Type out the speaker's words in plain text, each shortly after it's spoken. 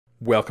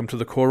Welcome to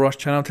the coreross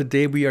channel.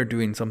 Today we are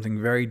doing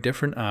something very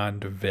different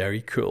and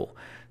very cool.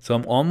 So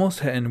I'm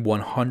almost hitting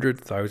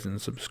 100,000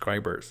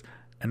 subscribers,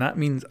 and that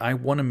means I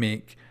want to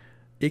make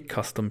a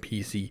custom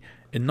PC,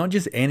 and not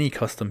just any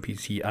custom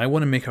PC. I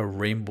want to make a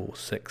Rainbow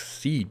Six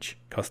Siege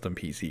custom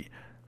PC.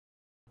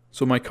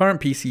 So my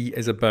current PC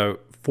is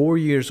about 4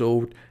 years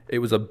old. It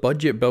was a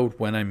budget build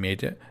when I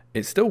made it.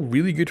 It's still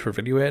really good for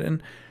video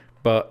editing,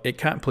 but it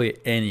can't play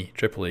any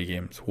AAA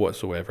games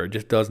whatsoever. It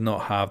just does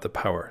not have the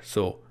power.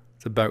 So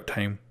it's about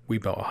time we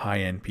built a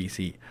high-end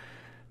PC.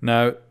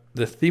 Now,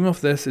 the theme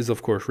of this is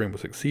of course Rainbow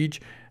Six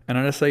Siege, and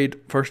I decided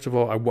first of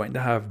all I wanted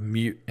to have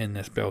Mute in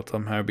this build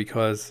somehow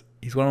because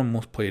he's one of my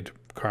most played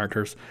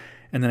characters,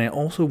 and then I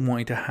also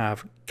wanted to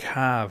have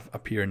Cav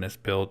appear in this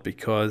build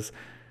because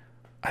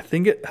I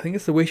think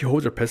it's the way she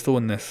holds her pistol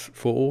in this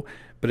photo,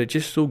 but it's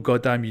just so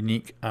goddamn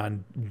unique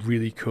and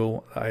really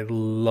cool. I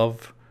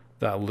love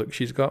that look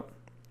she's got.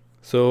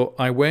 So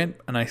I went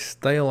and I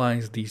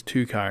stylized these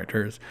two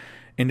characters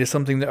into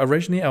something that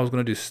originally I was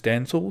going to do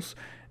stencils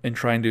and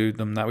try and do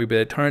them that way, but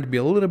it turned out to be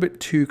a little bit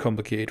too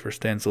complicated for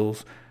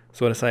stencils,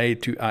 so I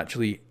decided to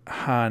actually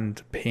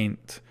hand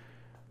paint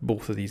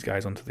both of these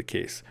guys onto the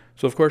case.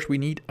 So of course we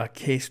need a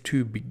case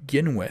to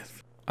begin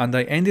with, and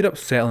I ended up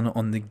settling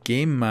on the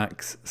Game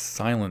Max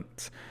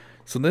Silent.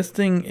 So this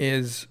thing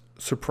is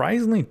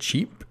surprisingly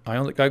cheap. I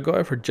got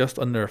it for just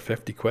under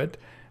 50 quid,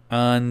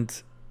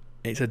 and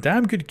it's a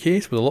damn good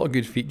case with a lot of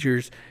good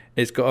features.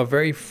 It's got a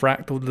very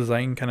fractal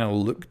design kind of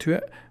look to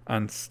it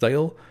and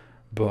style,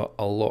 but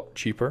a lot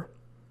cheaper.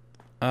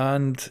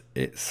 And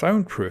it's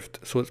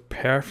soundproofed, so it's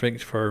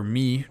perfect for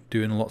me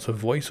doing lots of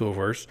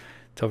voiceovers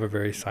to have a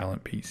very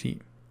silent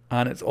PC.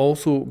 And it's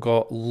also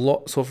got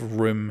lots of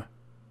room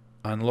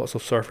and lots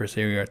of surface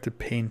area to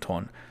paint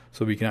on,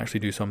 so we can actually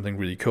do something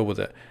really cool with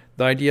it.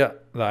 The idea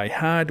that I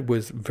had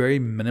was very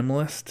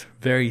minimalist,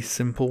 very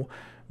simple,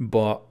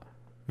 but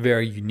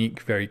very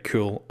unique, very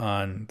cool,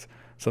 and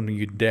something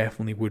you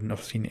definitely wouldn't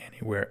have seen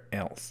anywhere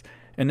else.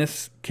 In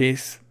this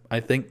case,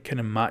 I think kind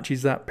of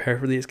matches that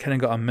perfectly. It's kind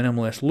of got a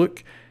minimalist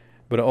look,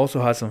 but it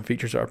also has some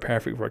features that are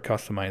perfect for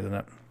customizing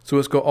it. So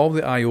it's got all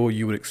the I/O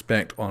you would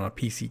expect on a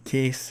PC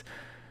case: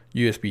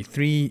 USB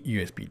 3,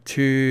 USB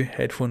 2,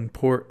 headphone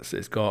ports.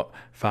 It's got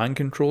fan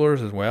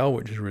controllers as well,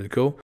 which is really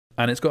cool.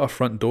 And it's got a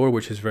front door,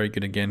 which is very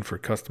good again for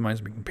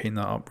customizing. We can paint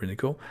that up really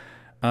cool.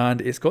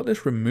 And it's got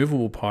this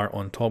removable part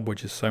on top,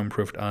 which is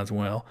soundproofed as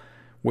well,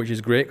 which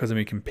is great because then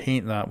we can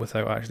paint that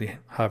without actually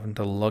having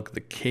to lug the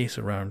case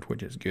around,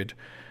 which is good.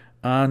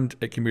 And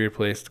it can be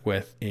replaced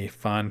with a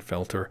fan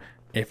filter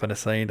if I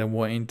decide I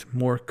wanted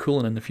more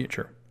cooling in the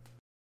future.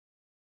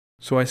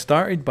 So I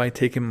started by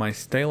taking my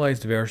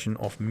stylized version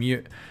of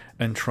Mute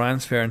and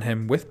transferring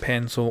him with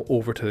pencil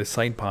over to the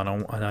side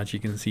panel, and as you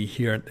can see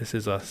here, this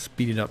is a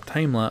speeded up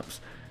time lapse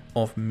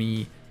of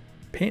me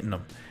painting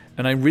him.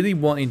 And I really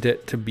wanted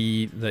it to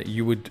be that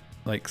you would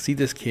like see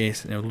this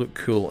case and it would look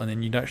cool, and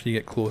then you'd actually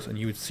get close and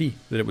you would see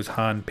that it was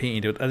hand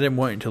painted. I didn't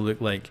want it to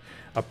look like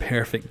a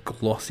perfect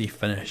glossy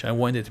finish. I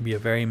wanted it to be a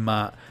very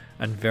matte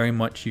and very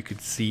much you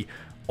could see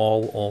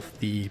all of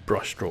the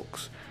brush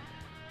strokes.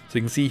 So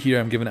you can see here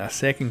I'm giving it a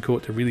second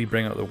coat to really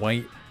bring out the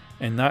white,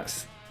 and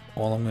that's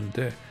all I'm going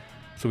to do.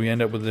 So we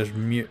end up with this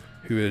Mute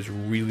who is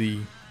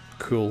really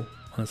cool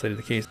on the side of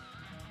the case.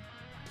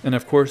 And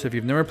of course, if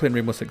you've never played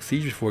Rainbow Six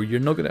Siege before, you're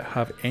not going to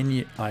have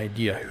any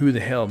idea who the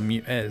hell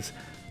Mute is.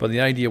 But the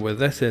idea with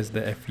this is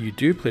that if you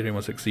do play Rainbow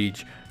Six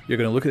Siege, you're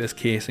going to look at this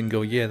case and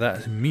go, yeah,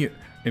 that is Mute.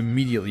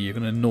 Immediately, you're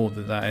going to know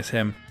that that is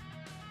him.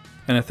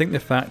 And I think the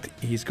fact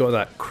he's got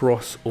that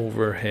cross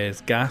over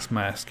his gas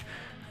mask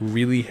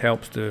really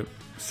helps to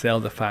sell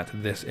the fact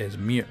that this is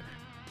Mute.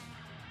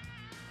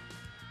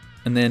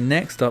 And then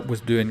next up was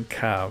doing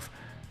Cav.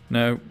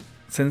 Now,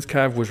 since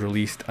Cav was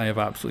released, I have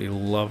absolutely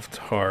loved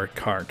her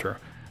character.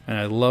 And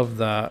I love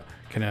that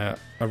kind of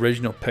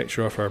original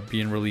picture of her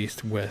being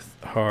released with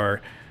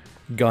her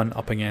gun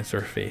up against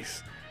her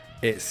face.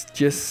 It's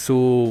just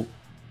so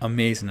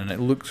amazing and it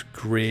looks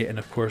great, and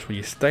of course when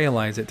you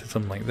stylize it to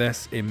something like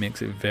this, it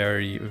makes it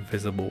very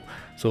visible.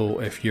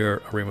 So if you're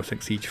a Rainbow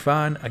Six Siege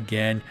fan,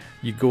 again,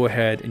 you go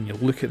ahead and you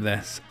look at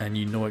this and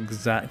you know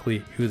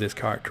exactly who this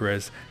character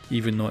is,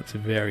 even though it's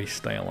very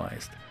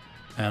stylized.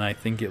 And I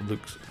think it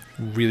looks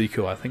really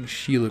cool. I think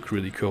she looks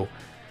really cool,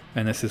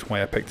 and this is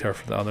why I picked her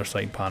for the other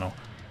side panel.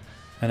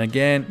 And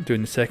again,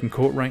 doing the second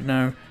coat right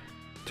now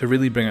to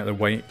really bring out the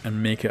white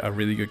and make it a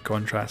really good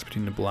contrast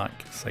between the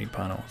black side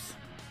panels.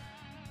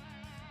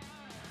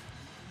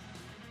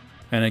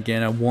 And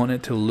again, I want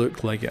it to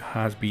look like it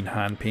has been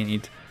hand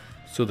painted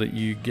so that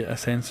you get a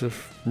sense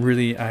of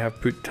really I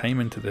have put time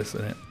into this,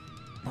 and it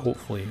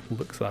hopefully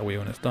looks that way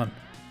when it's done.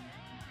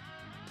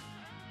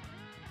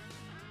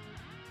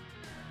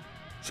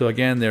 So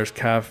again, there's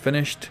Cav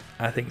finished.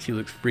 I think she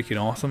looks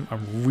freaking awesome.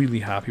 I'm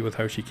really happy with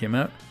how she came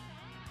out.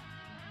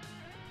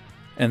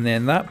 And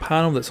then that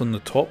panel that's on the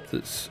top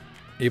that's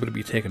able to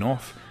be taken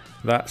off,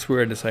 that's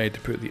where I decided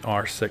to put the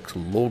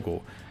R6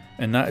 logo.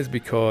 And that is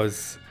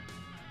because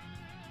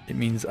it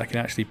means I can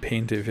actually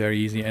paint it very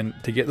easy. And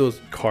to get those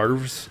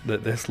curves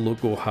that this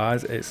logo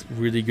has, it's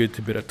really good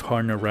to be able to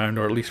turn around,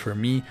 or at least for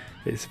me,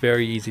 it's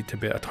very easy to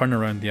be able to turn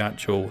around the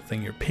actual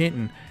thing you're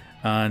painting,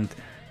 and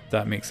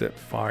that makes it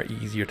far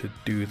easier to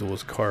do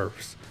those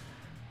curves.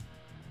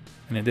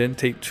 And it didn't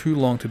take too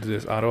long to do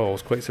this at all. I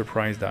was quite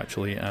surprised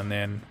actually. And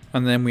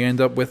then we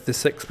end up with the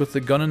 6 with the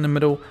gun in the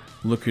middle,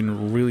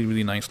 looking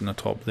really nice on the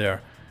top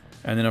there.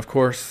 And then of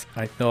course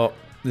I thought,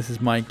 this is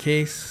my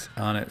case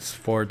and it's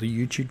for the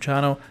YouTube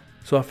channel,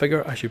 so I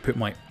figure I should put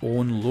my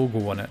own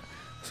logo on it.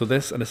 So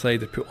this I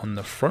decided to put on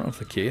the front of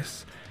the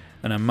case,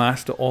 and I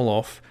masked it all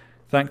off.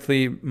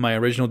 Thankfully my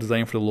original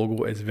design for the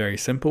logo is very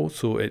simple,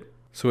 so it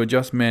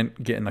just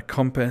meant getting a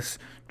compass,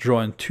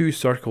 drawing 2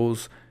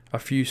 circles, a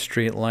few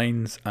straight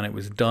lines, and it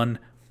was done.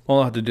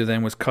 All I had to do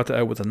then was cut it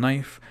out with a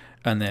knife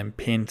and then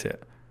paint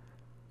it.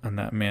 And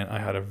that meant I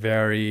had a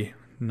very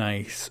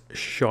nice,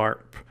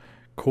 sharp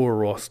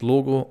coreross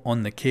logo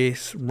on the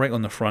case, right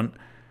on the front,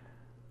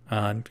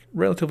 and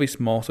relatively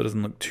small so it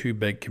doesn't look too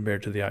big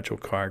compared to the actual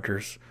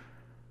characters.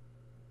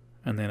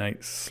 And then I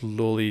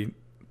slowly,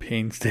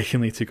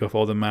 painstakingly took off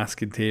all the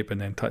masking tape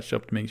and then touched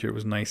up to make sure it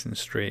was nice and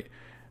straight.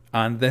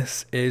 And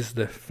this is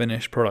the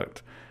finished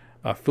product.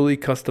 A fully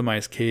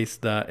customized case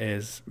that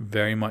is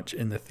very much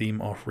in the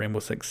theme of Rainbow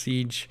Six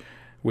Siege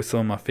with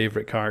some of my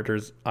favorite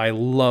characters. I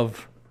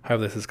love how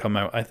this has come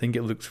out. I think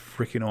it looks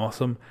freaking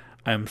awesome.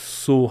 I am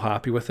so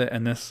happy with it,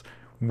 and this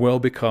will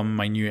become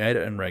my new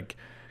editing rig.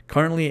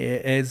 Currently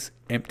it is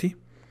empty,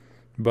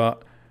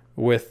 but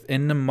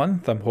within the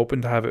month I'm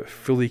hoping to have it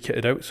fully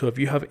kitted out. So if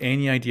you have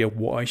any idea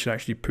what I should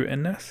actually put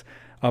in this,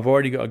 I've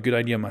already got a good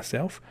idea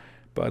myself,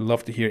 but I'd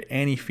love to hear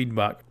any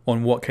feedback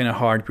on what kind of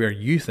hardware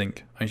you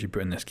think I should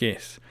put in this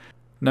case.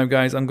 Now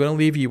guys, I'm going to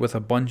leave you with a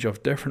bunch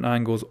of different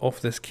angles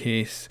of this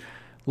case.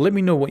 Let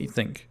me know what you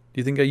think. Do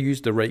you think I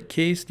used the right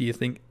case? Do you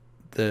think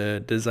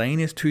the design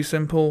is too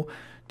simple?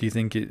 Do you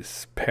think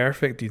it's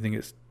perfect? Do you think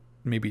it's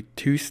maybe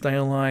too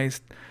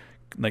stylized?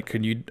 Like,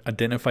 can you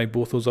identify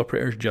both those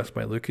operators just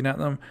by looking at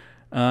them?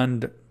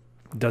 And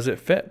does it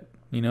fit?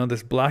 You know,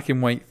 this black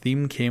and white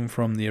theme came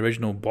from the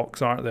original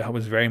box art that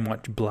was very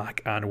much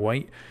black and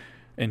white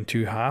in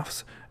 2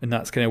 halves, and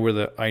that's kind of where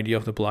the idea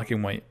of the black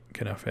and white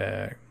kind of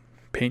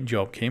paint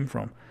job came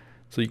from.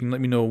 So you can let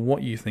me know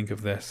what you think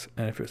of this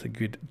and if it's a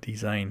good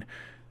design.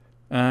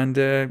 And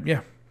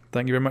yeah,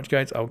 thank you very much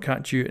guys. I'll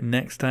catch you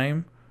next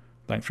time.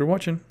 Thanks for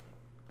watching.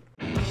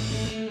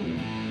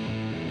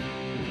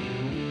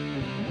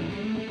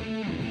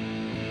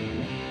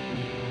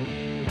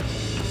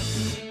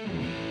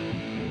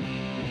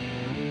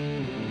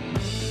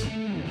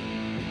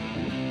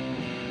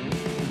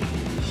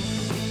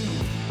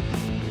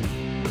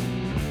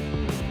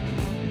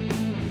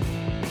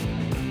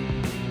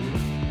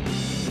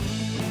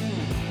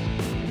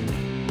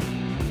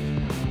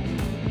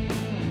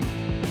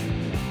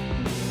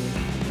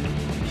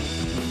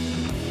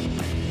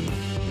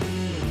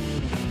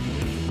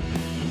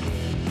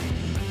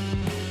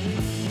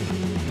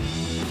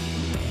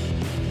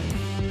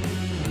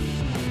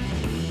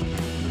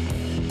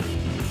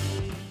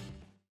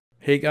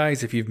 Hey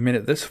guys, if you've made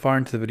it this far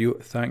into the video,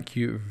 thank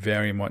you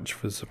very much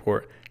for the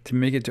support. To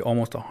make it to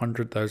almost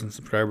 100,000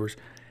 subscribers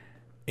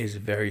is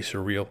very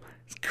surreal.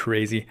 It's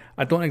crazy.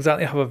 I don't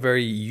exactly have a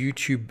very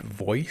YouTube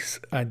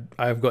voice.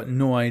 I've got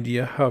no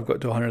idea how I've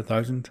got to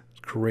 100,000. It's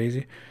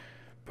crazy.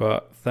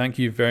 But thank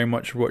you very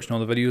much for watching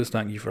all the videos.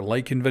 Thank you for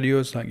liking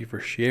videos. Thank you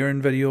for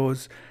sharing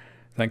videos.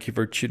 Thank you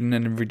for tuning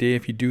in every day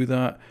if you do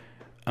that.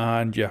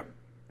 And yeah,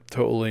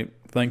 totally.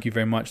 Thank you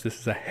very much. This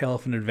is a hell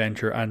of an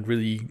adventure and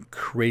really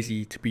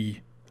crazy to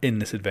be in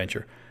this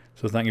adventure.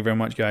 So thank you very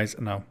much guys,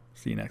 and I'll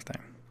see you next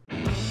time.